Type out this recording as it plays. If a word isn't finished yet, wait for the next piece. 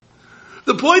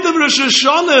The point of Rosh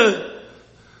Hashanah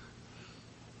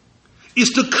is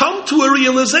to come to a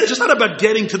realization. It's not about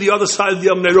getting to the other side of the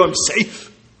Yom Ne'er, I'm safe.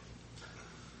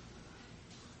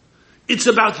 It's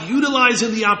about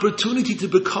utilizing the opportunity to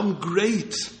become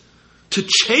great, to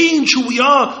change who we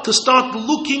are, to start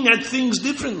looking at things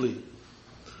differently.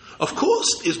 Of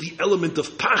course, is the element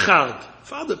of pachad.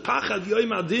 Father, pachad,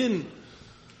 yoim adin,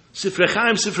 sifrei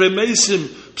chaim, sifrei meisim,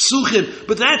 psuchim.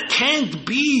 But that can't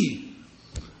be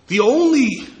the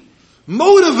only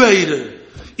motivator.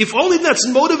 If only that's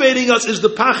motivating us is the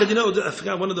pachad. You know, I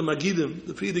forgot one of the Magidim,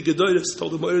 the Friedrich Gedoyres,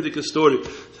 told a Moedik story.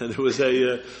 And there was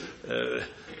the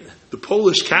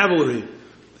Polish cavalry.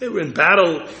 They were in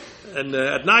battle, and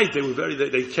at night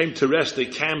they came to rest. They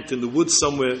camped in the woods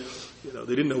somewhere. You know,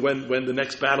 they didn't know when the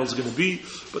next battle was going to be,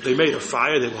 but they made a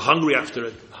fire. They were hungry after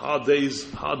a hard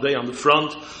day on the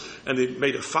front, and they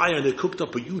made a fire and they cooked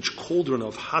up a huge cauldron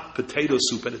of hot potato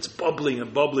soup, and it's bubbling,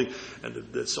 and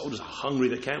the soldiers are hungry.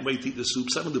 They can't wait to eat the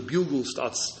soup. Suddenly the bugle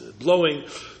starts blowing.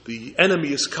 The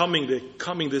enemy is coming. They're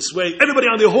coming this way. Everybody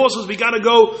on their horses. We got to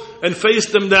go and face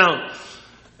them down.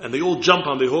 And they all jump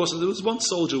on their horses. There was one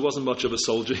soldier who wasn't much of a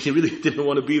soldier. He really didn't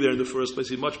want to be there in the first place.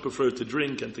 He much preferred to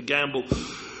drink and to gamble.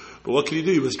 But what can he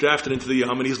do? He was drafted into the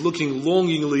Yam, and he's looking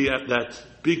longingly at that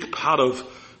big pot of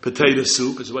potato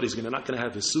soup. Is what he's not going to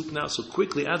have his soup now. So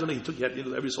quickly,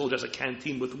 every soldier has a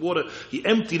canteen with water. He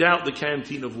emptied out the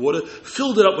canteen of water,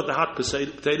 filled it up with the hot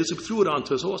potato soup, threw it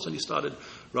onto his horse, and he started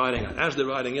riding out. As they're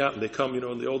riding out, and they come,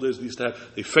 in the old days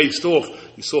they faced off.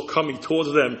 He saw coming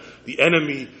towards them the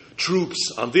enemy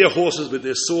troops on their horses with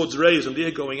their swords raised, and they're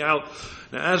going out.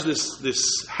 Now, as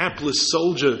this hapless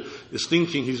soldier is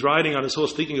thinking, he's riding on his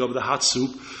horse, thinking over the hot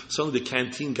soup, suddenly the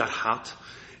canteen got hot,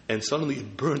 and suddenly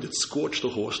it burned, it scorched the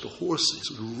horse. The horse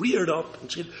is reared up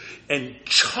and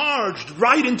charged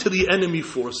right into the enemy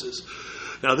forces.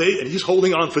 Now and he's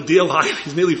holding on for dear life.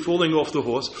 He's nearly falling off the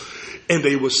horse. And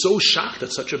they were so shocked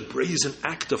at such a brazen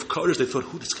act of courage. They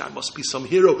thought, this guy must be some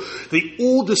hero. They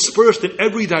all dispersed in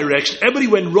every direction. Everybody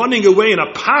went running away in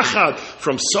a pachad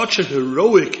from such a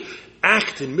heroic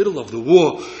act in the middle of the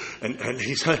war. And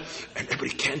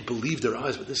everybody can't believe their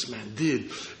eyes what this man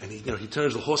did. And he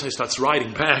turns the horse and he starts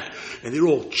riding back, and they're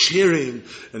all cheering,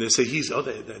 and they say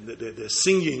they're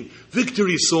singing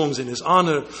victory songs in his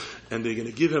honor, and they're going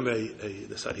to give him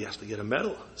they said he has to get a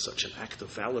medal. Such an act of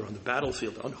valor on the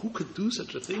battlefield. And who could do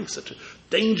such a thing, such a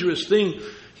dangerous thing?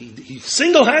 He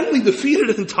single-handedly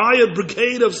defeated an entire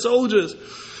brigade of soldiers.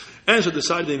 And so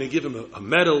decided they're going to give him a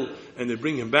medal, and they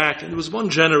bring him back. And there was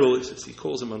one general. He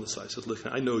calls him on the side. He says, "Look,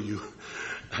 I know you're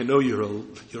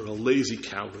a lazy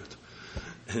coward.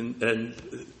 And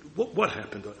what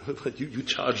happened? You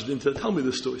charged into it. Tell me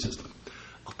the story." He says,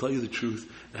 "I'll tell you the truth.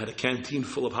 I had a canteen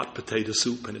full of hot potato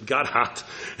soup, and it got hot,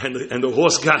 and the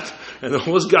horse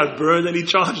got burned, and he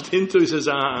charged into." He says,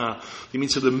 "He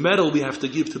means so the medal we have to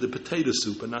give to the potato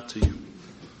soup, and not to you."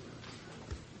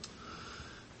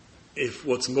 If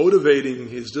what's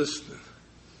motivating is just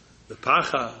the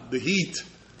pacha, the heat,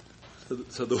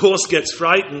 so the horse gets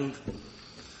frightened,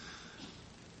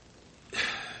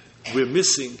 we're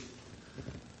missing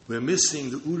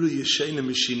the Uru Yeshena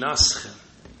Mishinaschem.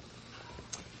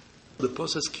 The Pasuk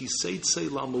says, Ki seitzei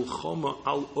la mulchama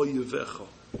al oyevecha.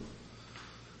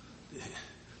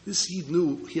 This Yid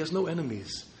knew he has no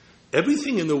enemies.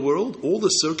 Everything in the world, all the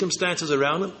circumstances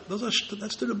around him,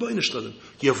 that's the Rebbeinu Shalom.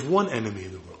 You have one enemy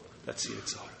in the world. That's the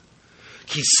Yitzhara.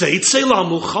 Ki seitzei la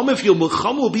mulchama, if your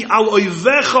mulchama will be al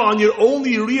oyevecha, on your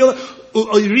only real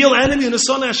enemy, and the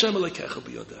son Hashem Elokecha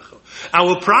b'yodecha.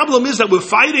 Our problem is that we're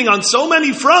fighting on so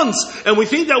many fronts, and we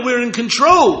think that we're in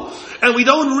control, and we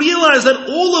don't realize that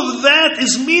all of that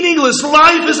is meaningless.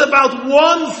 Life is about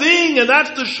one thing, and that's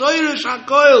the Shoresh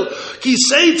HaKoil. Ki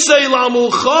seitzei la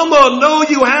mulchama. No,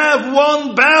 you have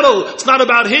one battle. It's not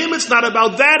about him, it's not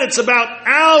about that, it's about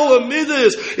our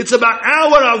midas, it's about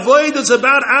our avoid, it's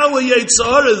about our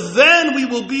Yetzirah. Then we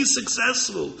will be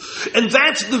successful. And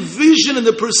that's the vision and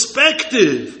the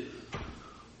perspective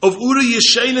of Uri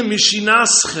Yeshena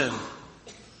Mishinaschem.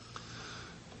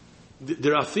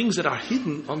 There are things that are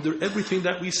hidden under everything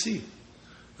that we see.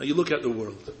 Now you look at the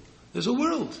world. There's a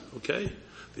world, okay?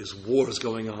 There's wars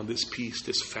going on, there's peace,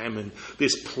 there's famine,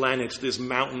 there's planets, there's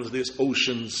mountains, there's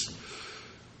oceans.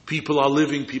 People are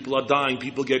living, people are dying,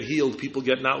 people get healed, people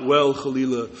get not well,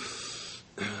 Chalila.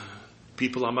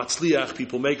 People are matzliach,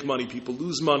 people make money, people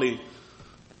lose money.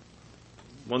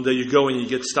 One day you go and you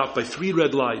get stopped by 3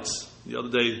 red lights. The other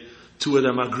day, 2 of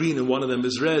them are green and 1 of them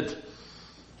is red.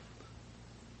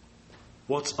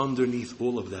 What's underneath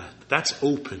all of that? That's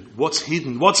open. What's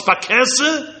hidden? What's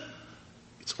bakesa?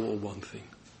 It's all one thing.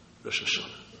 Rosh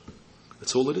Hashanah.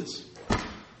 That's all it is.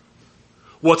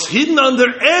 What's hidden under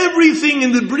everything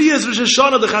in the Brias Rosh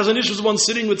Hashanah. The Chazon Ish was once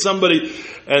sitting with somebody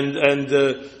and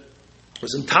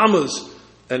was in Tammuz,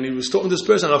 and he was talking to this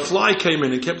person, and a fly came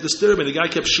in and kept disturbing. The guy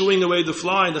kept shooing away the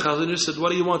fly, and the Chazon Ish said, "What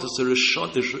do you want?" It's a Rosh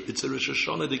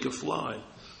Hashanah fly.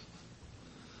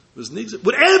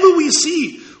 Whatever we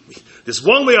see, there's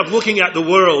one way of looking at the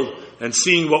world and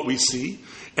seeing what we see,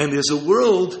 and there's a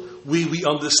world where we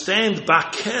understand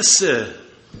Bakeseh.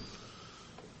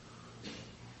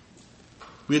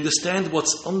 We understand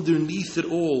what's underneath it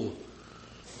all.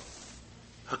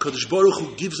 HaKadosh Baruch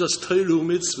Hu gives us Torah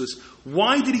mitzvahs.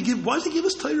 Why did he give us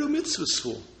Torah mitzvahs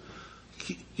for?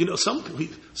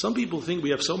 Some people think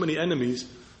we have so many enemies.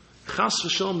 Chas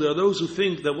v'shalom, there are those who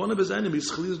think that one of his enemies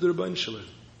is Chaliz D'Rabbanan Shalom.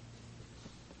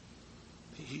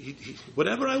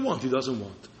 Whatever I want, he doesn't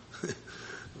want.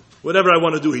 Whatever I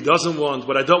want to do, he doesn't want.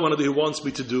 What I don't want to do, he wants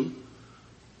me to do.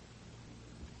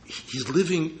 He's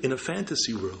living in a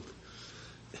fantasy world.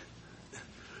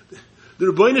 The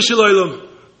Rebbeinu Shalom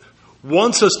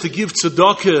wants us to give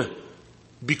tzedakah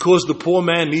because the poor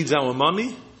man needs our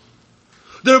money.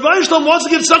 The Rebbeinu Shalom wants to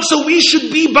give tzedakah so we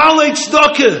should be balei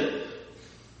tzedakah.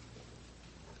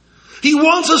 He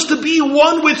wants us to be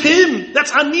one with Him.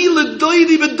 That's ani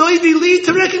l'doidi v'doidi li,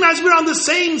 to recognize we're on the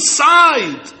same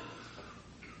side.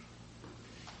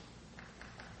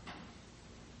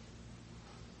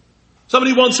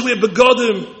 Somebody wants to wear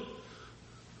begodim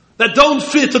that don't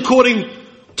fit according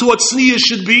to what tznius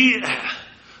should be.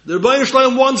 The Rebbeinu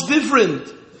Shalom wants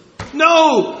different.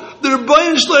 No, the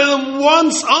Rebbeinu Shalom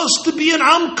wants us to be an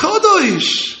Am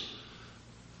Kadosh.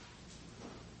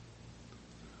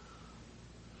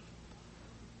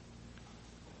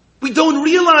 We don't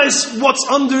realize what's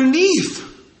underneath,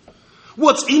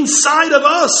 what's inside of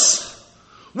us,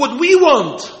 what we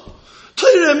want.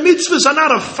 Torah mitzvahs are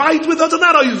not a fight with us, are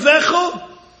not a oivecha.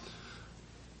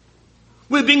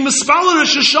 We're being mispaler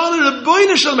Rosh Hashanah,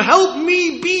 Rebbeinu Shalom, help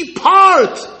me be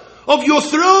part of your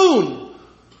throne.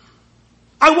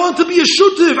 I want to be a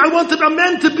shutiv. I'm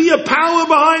meant to be a power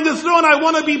behind the throne. I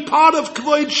want to be part of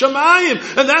Kvod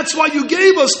Shamayim. And that's why you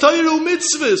gave us Torah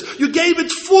mitzvahs. You gave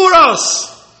it for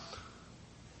us.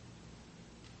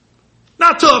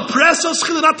 Not to oppress us,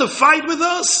 not to fight with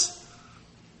us.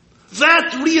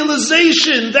 That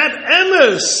realization, that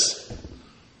emes,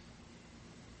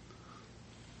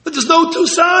 that there's no two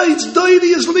sides.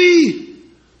 Doidi is li.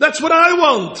 That's what I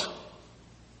want.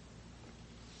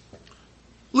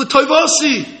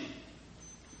 L'toivasi.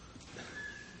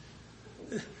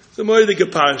 It's a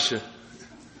moedige parsha.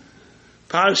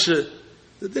 Parsha,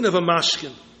 the din of a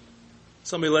mashkin.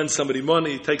 Somebody lends somebody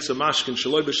money, takes a mashkin,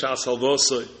 shaloi b'shas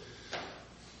halvosoi.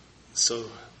 So,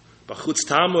 b'chutz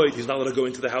tamoid, he's not allowed to go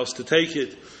into the house to take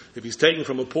it. If he's taking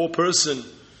from a poor person,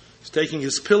 he's taking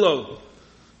his pillow.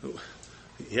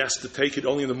 He has to take it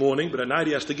only in the morning, but at night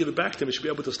he has to give it back to him. He should be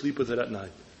able to sleep with it at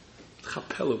night.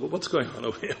 Chapella, what's going on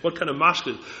over here? What kind of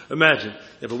mashkin? Imagine,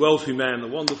 you have a wealthy man, a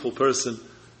wonderful person,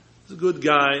 he's a good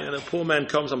guy, and a poor man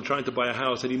comes, I'm trying to buy a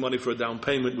house, I need money for a down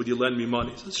payment, would you lend me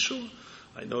money? He says, sure.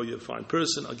 I know you're a fine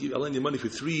person, I'll lend you money for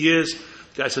 3 years.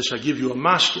 The guy says, shall I give you a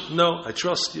mashkin? No, I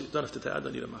trust you. Don't have to tell, I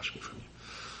don't need a mashkin from you.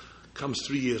 Comes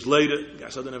 3 years later, the guy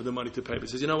says, I don't have the money to pay. But he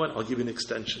says, you know what, I'll give you an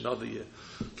extension, another year.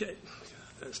 Okay,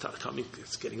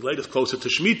 it's getting late, it's closer to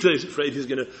Shemitah, he's afraid he's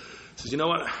going to, he says, you know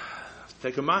what,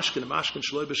 take a mashkin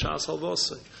shaloi b'shas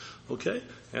halvosai. Okay,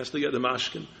 he has to get the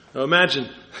mashkin. Now imagine,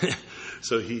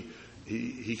 so he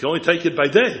can only take it by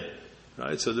day,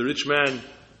 right? So the rich man,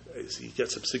 he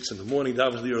gets up 6 a.m,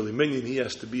 davens the early minyan, he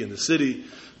has to be in the city,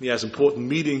 he has important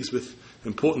meetings with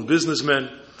important businessmen,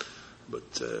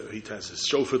 but he has his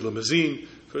chauffeur limousine.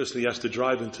 Firstly, he has to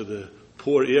drive into the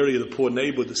poor area, the poor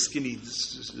neighborhood, the skinny,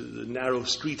 the narrow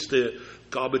streets there.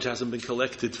 Garbage hasn't been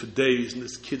collected for days, and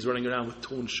this kid's running around with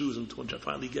torn shoes and torn.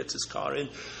 Finally, he gets his car in,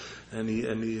 and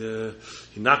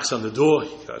he knocks on the door.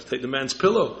 He got to take the man's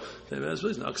pillow. The man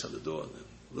knocks on the door. And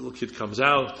the little kid comes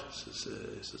out.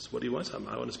 Says, "What do you want? I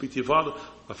want to speak to your father.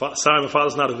 Sorry, my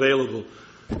father's not available.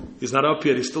 He's not up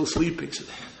yet. He's still sleeping." He said,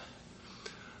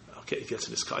 okay, he gets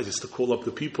in his car. He has to call up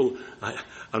the people.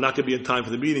 I'm not going to be in time for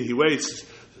the meeting. He waits.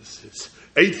 It's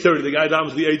 8:30. The guy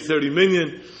downs the 8:30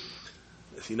 minyan.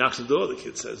 He knocks on the door. The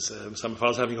kid says, "My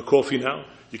father's having a coffee now.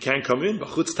 You can't come in.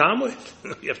 B'chutz tamoid.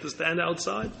 You have to stand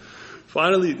outside."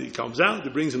 Finally, he comes out. He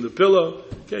brings him the pillow.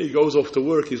 Okay, he goes off to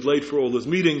work. He's late for all his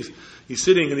meetings. He's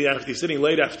sitting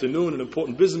late afternoon, an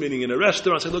important business meeting in a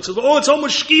restaurant. He looks and says, "Oh, it's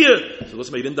almost shkia." So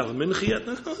what's made in daven mincha yet?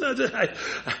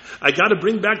 I got to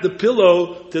bring back the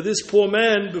pillow to this poor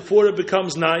man before it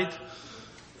becomes night.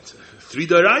 3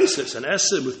 Doraises, an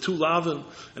Essen with 2 Lavan,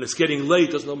 and it's getting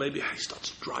late, doesn't know, maybe he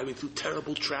starts driving through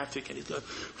terrible traffic, and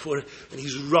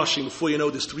he's rushing. Before you know,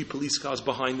 there's 3 police cars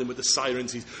behind him with the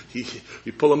sirens.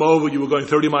 You pull him over, you were going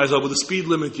 30 miles over the speed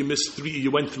limit,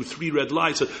 you went through 3 red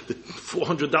lights, so the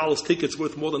 $400 ticket's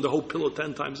worth more than the whole pillow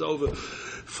 10 times over.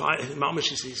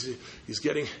 Mamish,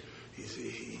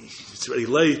 it's already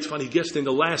late. Finally, he gets there in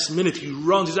the last minute, he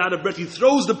runs, he's out of breath, he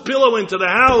throws the pillow into the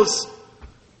house.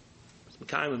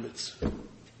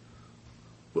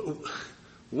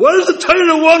 What does the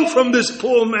Torah want from this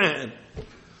poor man?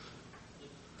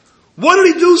 What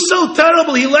did he do so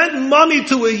terrible? He lent money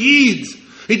to a Yid.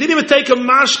 He didn't even take a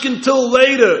mashkin till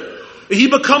later. He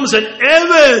becomes an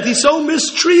Eved. He's so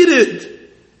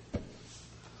mistreated.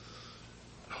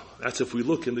 That's if we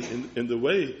look in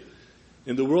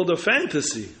the world of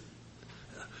fantasy.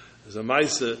 As a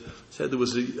Maisa said, there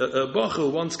was a Bacher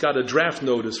who once got a draft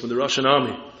notice from the Russian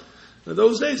army. In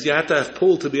those days, you had to have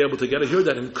pull to be able to get it. I heard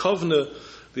that in Kovna,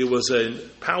 there was a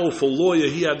powerful lawyer.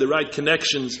 He had the right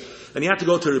connections, and he had to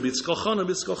go to Rabbi Yitzchak Chanan.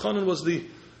 Rabbi Yitzchak Chanan was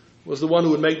the one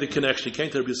who would make the connection. He came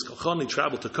to Rabbi Yitzchak Chanan. He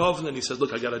traveled to Kovna, and he says,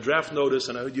 "Look, I got a draft notice,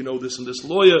 and I heard you know this and this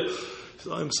lawyer." He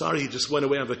said, "I'm sorry, he just went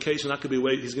away on vacation. He's going to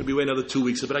be away another 2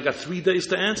 weeks. But I got 3 days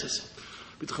to answer."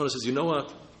 Rabbi Yitzchak Chanan says, "You know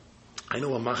what? I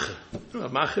know a macher. You know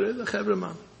a macher is a chevra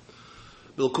man.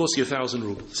 It'll cost you 1,000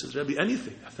 rubles." He says, "Rebbe,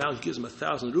 anything." He gives him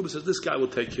 1,000 rubles. He says, "This guy will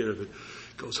take care of it."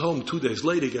 Goes home 2 days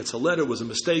later, gets a letter. It was a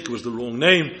mistake. It was the wrong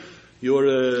name.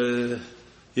 You're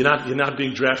not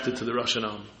being drafted to the Russian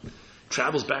army.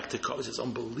 Travels back to college. It's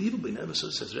unbelievable. He never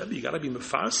says, "Rebbe, you got to be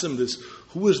mefarsim this.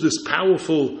 Who is this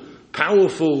powerful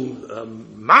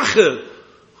macher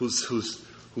who's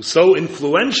so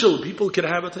influential? People could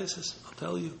have it." He says, "I'll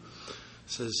tell you." He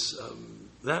says,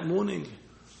 "That morning,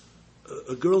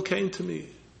 a girl came to me,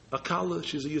 a kala,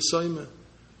 she's a Yesayma.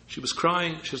 She was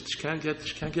crying. She says she can't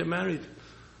get married.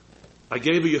 I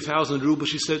gave her 1,000 rubles.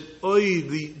 She said, 'Oi,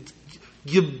 the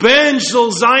Gebench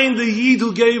soll sein the Yid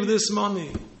who gave this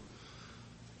money.'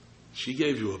 She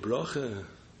gave you a bracha.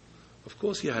 Of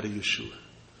course you had a Yeshua.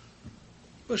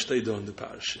 What they do in the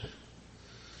parasha?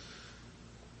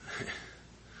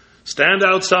 Stand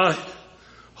outside.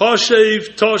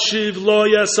 Hoshev, Toshiv, Lo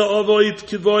Yasa Avoid,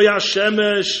 Kivoy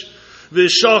Hashemesh,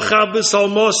 V'shachab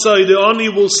B'salmosai, the Ani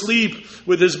will sleep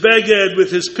with his beged, with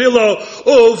his pillow.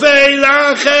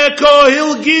 Uveilacheko,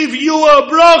 he'll give you a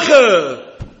bracha.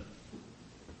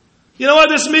 You know what?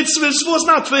 This mitzvah was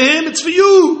not for him, it's for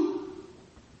you.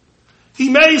 He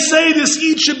may say this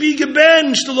Eid should be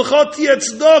gebenched, to l'chot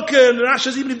tzedakah, and Rashi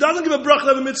says even if he doesn't give a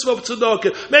bracha of a mitzvah of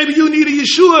tzedakah. Maybe you need a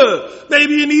Yeshua,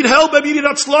 maybe you need help, maybe you need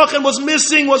atzlach, and what's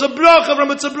missing was a bracha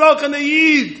from a bracha and a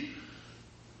Yid.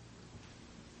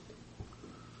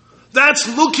 That's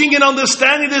looking and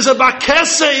understanding there's a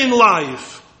bakesa in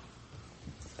life.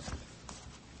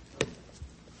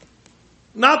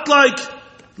 Not like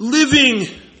living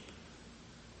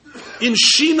in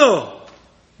Shino,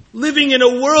 living in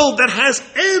a world that has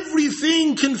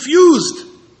everything confused.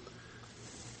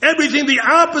 Everything the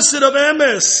opposite of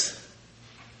emes.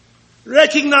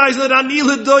 Recognize that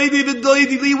Anila Doidi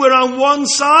V'Doidi, we're on one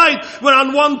side, we're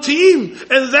on one team,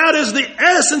 and that is the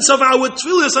essence of our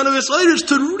tefillas and of its leaders,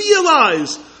 to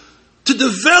realize, to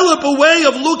develop a way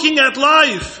of looking at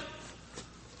life.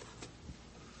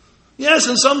 Yes,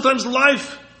 and sometimes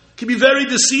life can be very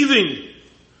deceiving.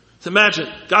 Imagine,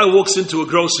 a guy walks into a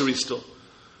grocery store,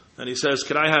 and he says,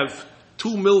 "Can I have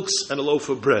 2 milks and a loaf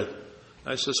of bread?"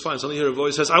 I says, "Fine." Suddenly you hear a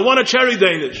voice says, "I want a cherry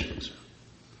Danish."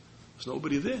 There's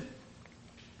nobody there.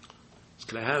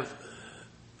 "Can I have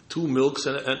 2 milks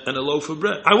and a loaf of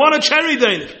bread?" "I want a cherry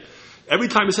Danish." Every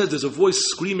time he says, there's a voice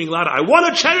screaming louder, "I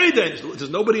want a cherry Danish." There's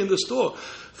nobody in the store.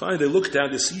 Finally, they look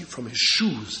down, they see from his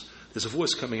shoes, there's a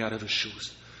voice coming out of his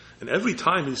shoes. And every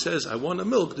time he says, "I want a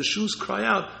milk," the shoes cry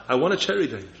out, "I want a cherry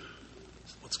Danish."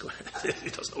 What's going on?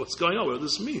 He doesn't know what's going on. What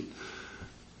does this mean?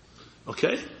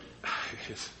 Okay?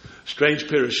 Strange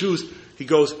pair of shoes. He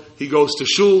goes to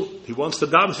shul. He wants to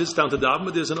daven, sits down to daven,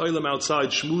 but there's an oilam outside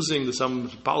schmoozing. There's some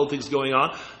politics going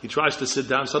on. He tries to sit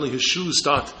down. Suddenly his shoes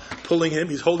start pulling him.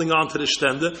 He's holding on to the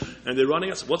stender, and they're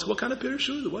running out. What kind of pair of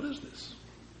shoes? What is this?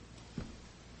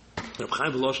 Reb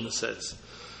Chaim Volozhin says,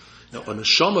 a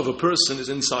neshama of a person is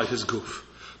inside his guf.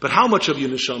 But how much of your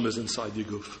neshama is inside your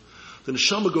guf? The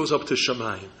neshama goes up to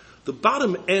Shamayim. The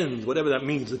bottom end, whatever that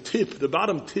means, the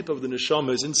bottom tip of the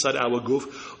neshama is inside our guf,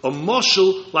 a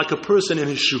mashal like a person in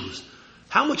his shoes.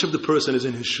 How much of the person is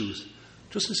in his shoes?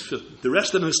 Just his foot. The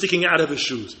rest of them is sticking out of his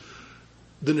shoes.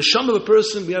 The neshama of a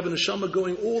person, we have a neshama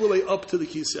going all the way up to the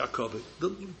kisei hakavod. The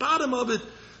bottom of it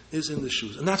is in the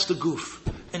shoes. And that's the guf.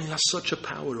 And it has such a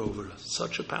power over us.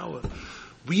 Such a power.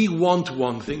 We want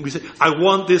one thing. We say, I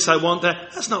want this, I want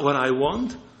that. That's not what I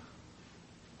want.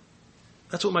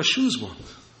 That's what my shoes want.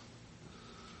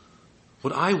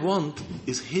 What I want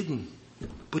is hidden,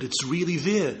 but it's really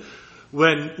there.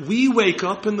 When we wake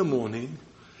up in the morning,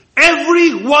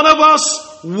 every one of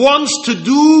us wants to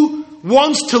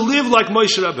live like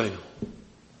Moshe Rabbeinu.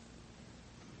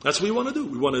 That's what we want to do.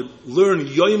 We want to learn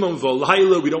Yoimam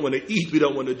V'Layla. We don't want to eat. We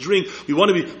don't want to drink. We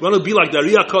want to be like the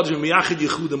Ariyah Kodesh and Miyachid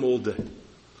Yechudim all day.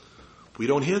 We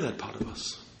don't hear that part of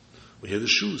us. We hear the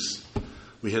shoes.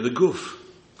 We hear the guf.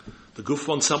 The guf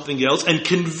wants something else and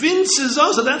convinces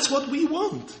us that that's what we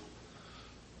want.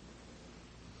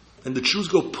 And the shoes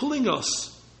go pulling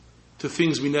us to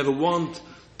things we never want.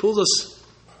 Pulls us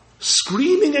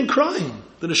screaming and crying.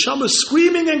 The neshama is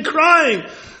screaming and crying,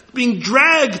 being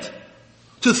dragged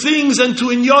to things and to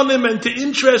inyanim and to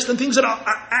interest and things that are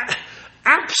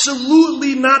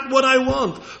absolutely not what I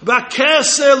want.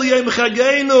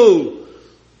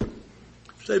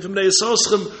 Say from the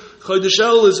Yisoschem, Chodesh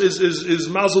El is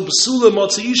Mazel Besula,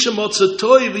 Motza Isha, Motza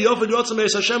Toiv, V'yofed Rotzim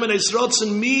Beis Hashem, and Eis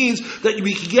Rotzim means that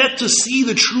we get to see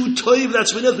the true Toiv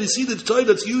that's within us. We see the Toiv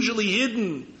that's usually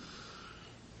hidden.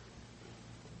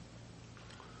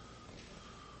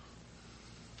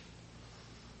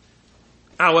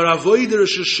 Our avodah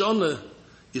Rosh Hashanah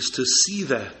is to see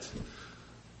that,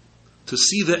 to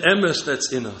see the emes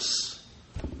that's in us.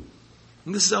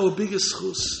 And this is our biggest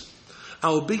chus.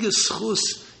 Our biggest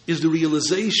chus is the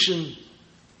realization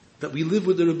that we live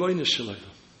with the Rebbeinu Shalom.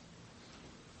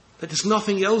 That there's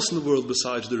nothing else in the world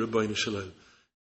besides the Rebbeinu Shalom.